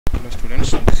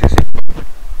students, this is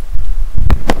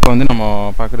இப்போ வந்து நம்ம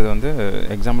பார்க்குறது வந்து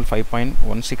எக்ஸாம்பிள்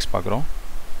 5.16 பார்க்குறோம்.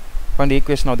 இப்போ இந்த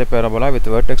equation of the parabola with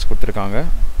vertex கொடுத்துருக்காங்க.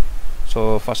 ஸோ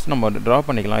ஃபஸ்ட் நம்ம ட்ரா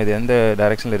பண்ணிக்கலாம், இது எந்த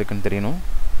டைரெக்ஷனில் இருக்குன்னு தெரியணும்.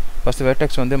 ஃபஸ்ட்டு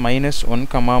வெர்டெக்ஸ் வந்து -1,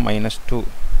 -2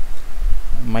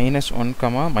 -1,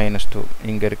 -2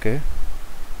 இங்கே இருக்குது.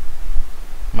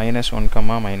 -1,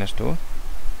 -2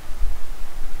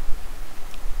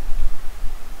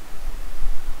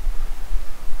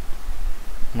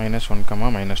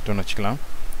 -1, -2ன்னு வச்சுக்கலாம்.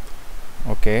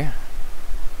 ஓகே,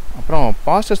 அப்புறம்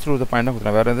passes through the பாயிண்ட் தான்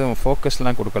கொடுத்துருக்காங்க, வேறு எதுவும்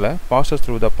ஃபோக்கஸ்லாம் கொடுக்கல. passes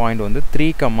through the பாயிண்ட் வந்து 3,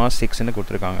 6ன்னு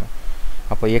கொடுத்துருக்காங்க.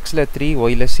 அப்போ எக்ஸில் 3,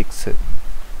 ஒயில் 6.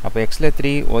 அப்போ எக்ஸில்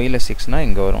 3, ஒயில் 6னால்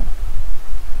இங்கே வரும்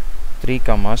 3,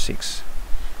 6.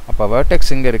 அப்போ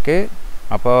வெர்டெக்ஸ் இங்கே இருக்குது.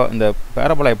 அப்போ இந்த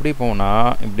பேரபோலா எப்படி போகும்னா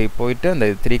இப்படி போயிட்டு அந்த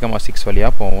 3, 6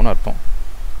 வழியாக போகும்னு அர்த்தம்.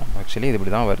 ஆக்சுவலி இது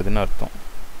இப்படி தான் வருதுன்னு அர்த்தம்.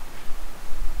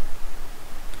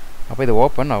 அப்போ இது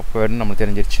ஓப்பன் அப்வேர்டுன்னு நம்மளுக்கு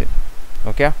தெரிஞ்சிருச்சு.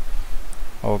 ஓகே,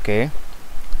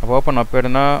 அப்போ ஓப்பன்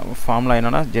அப்வேர்டுனா ஃபார்முலா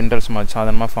என்னென்னா ஜென்ரல்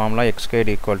சாதாரணமாக ஃபார்முலா x²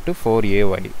 =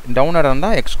 4ay. டவுனர்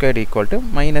இருந்தால் x² =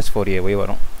 -4ay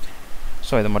வரும்.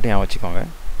 ஸோ இதை மட்டும் ஞாபகம் வச்சுக்கோங்க.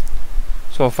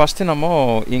 ஸோ ஃபஸ்ட்டு நம்ம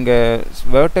இங்கே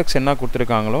வெர்டெக்ஸ் என்ன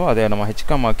கொடுத்துருக்காங்களோ அதை நம்ம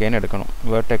h,kன்னு எடுக்கணும்.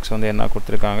 வெர்டெக்ஸ் வந்து என்ன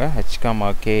கொடுத்துருக்காங்க, h,k =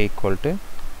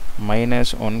 -1,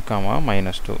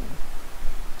 -2.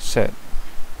 சரி,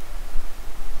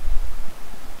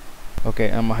 ஓகே,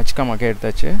 நம்ம h,k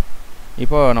எடுத்தாச்சு.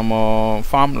 இப்போ நம்ம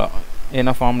ஃபார்முலா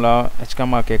என்ன ஃபார்முலா, h,k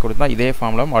கொடுத்தா இதே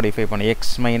ஃபார்முலா மாடிஃபை பண்ணி x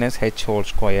 - h whole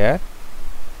square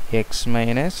 =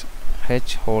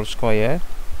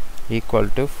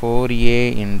 4a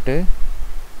 ×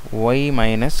 y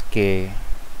 - k.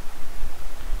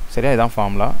 சரியா, இதுதான்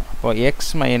ஃபார்முலா. அப்போ x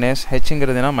 -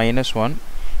 hங்கிறதுனா -1,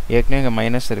 ஏற்கனவே இங்கே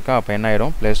மைனஸ் இருக்கா, அப்போ என்ன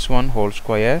ஆகிடும் +1 whole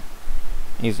square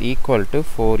 =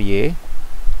 4a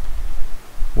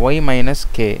y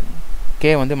 -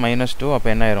 k வந்து -2, அப்போ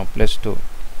என்ன ஆயிரும் +2.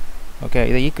 ஓகே,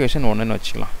 இதை ஈக்குவேஷன் 1ன்னு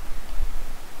வச்சுக்கலாம்.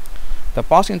 இந்த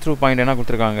பாசிங் த்ரூ பாயிண்ட் என்ன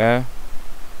கொடுத்துருக்காங்க,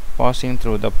 passing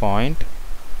through the point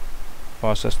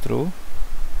passes through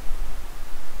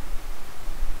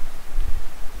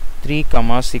 3,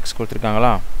 6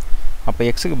 கொடுத்துருக்காங்களா. அப்போ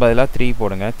எக்ஸுக்கு பதிலாக 3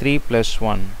 போடுங்க. 3 +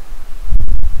 1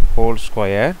 whole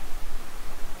square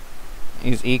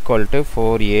 =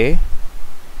 4a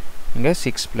இங்கே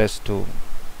 6 + 2.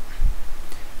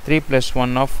 3 +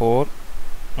 1 of 4.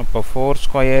 அப்போ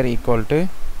 4² =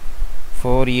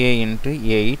 4a ×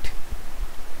 8.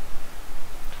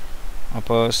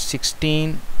 அப்போ 16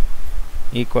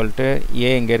 =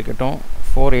 a இங்கே இருக்கட்டும்.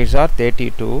 4 8s are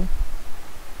 32.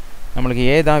 நம்மளுக்கு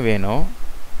a தான் வேணும்.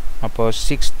 அப்போ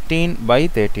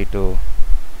 16/32.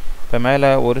 இப்போ மேலே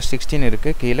ஒரு 16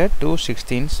 இருக்குது, கீழே 2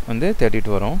 16s வந்து 32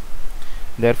 வரும்.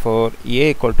 therefore a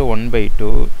 =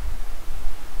 1/2.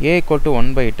 a =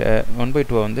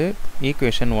 1/2 வந்து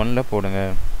ஈக்குவேஷன் 1ல் போடுங்க.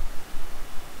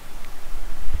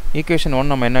 ஈக்குவேஷன்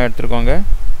 1 நம்ம என்ன எடுத்துருக்கோங்க,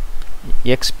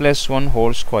 x + 1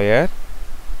 whole square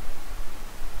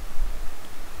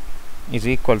 =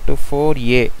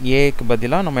 4a. aக்கு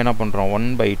பதிலாக நம்ம என்ன பண்ணுறோம்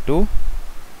 1/2,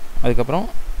 அதுக்கப்புறம்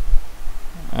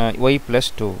y +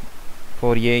 2.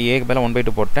 4a, aக்கு பதிலாக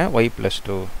 1/2 போட்டேன், y +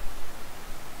 2.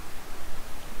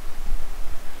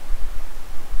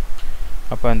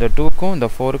 அப்போ இந்த 2க்கும் இந்த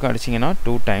 4க்கும் அடிச்சிங்கன்னா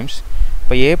 2 times.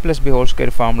 இப்போ a + b whole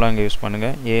square formula இங்கே யூஸ்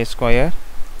பண்ணுங்கள். a²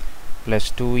 +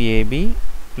 2ab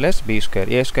 + b².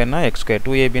 a² னா x²,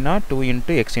 2ab னா 2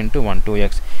 × x × 1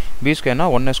 2x, b² னா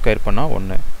 1² பண்ணால்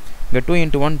 1. இங்கே 2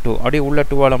 × 1 2, அப்படியே உள்ள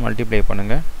 2ஆல் மல்டிப்ளை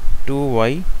பண்ணுங்கள்.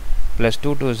 2y +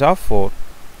 2 2s are 4.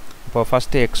 இப்போ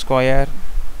ஃபஸ்ட்டு x²,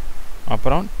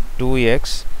 அப்புறம் 2x,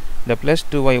 இந்த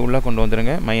 +2y உள்ளே கொண்டு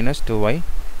வந்துடுங்க, -2y,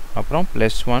 அப்புறம்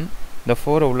 +1, இந்த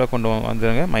 4 உள்ளே கொண்டு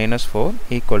வந்துடுங்க, -4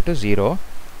 = 0.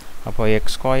 அப்போ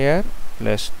x²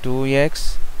 + 2x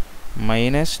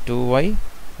 - 2y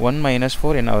 1 -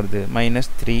 4 என்ன வருது,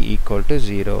 -3 =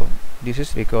 0. This is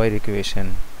required equation.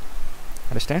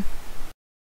 Understand?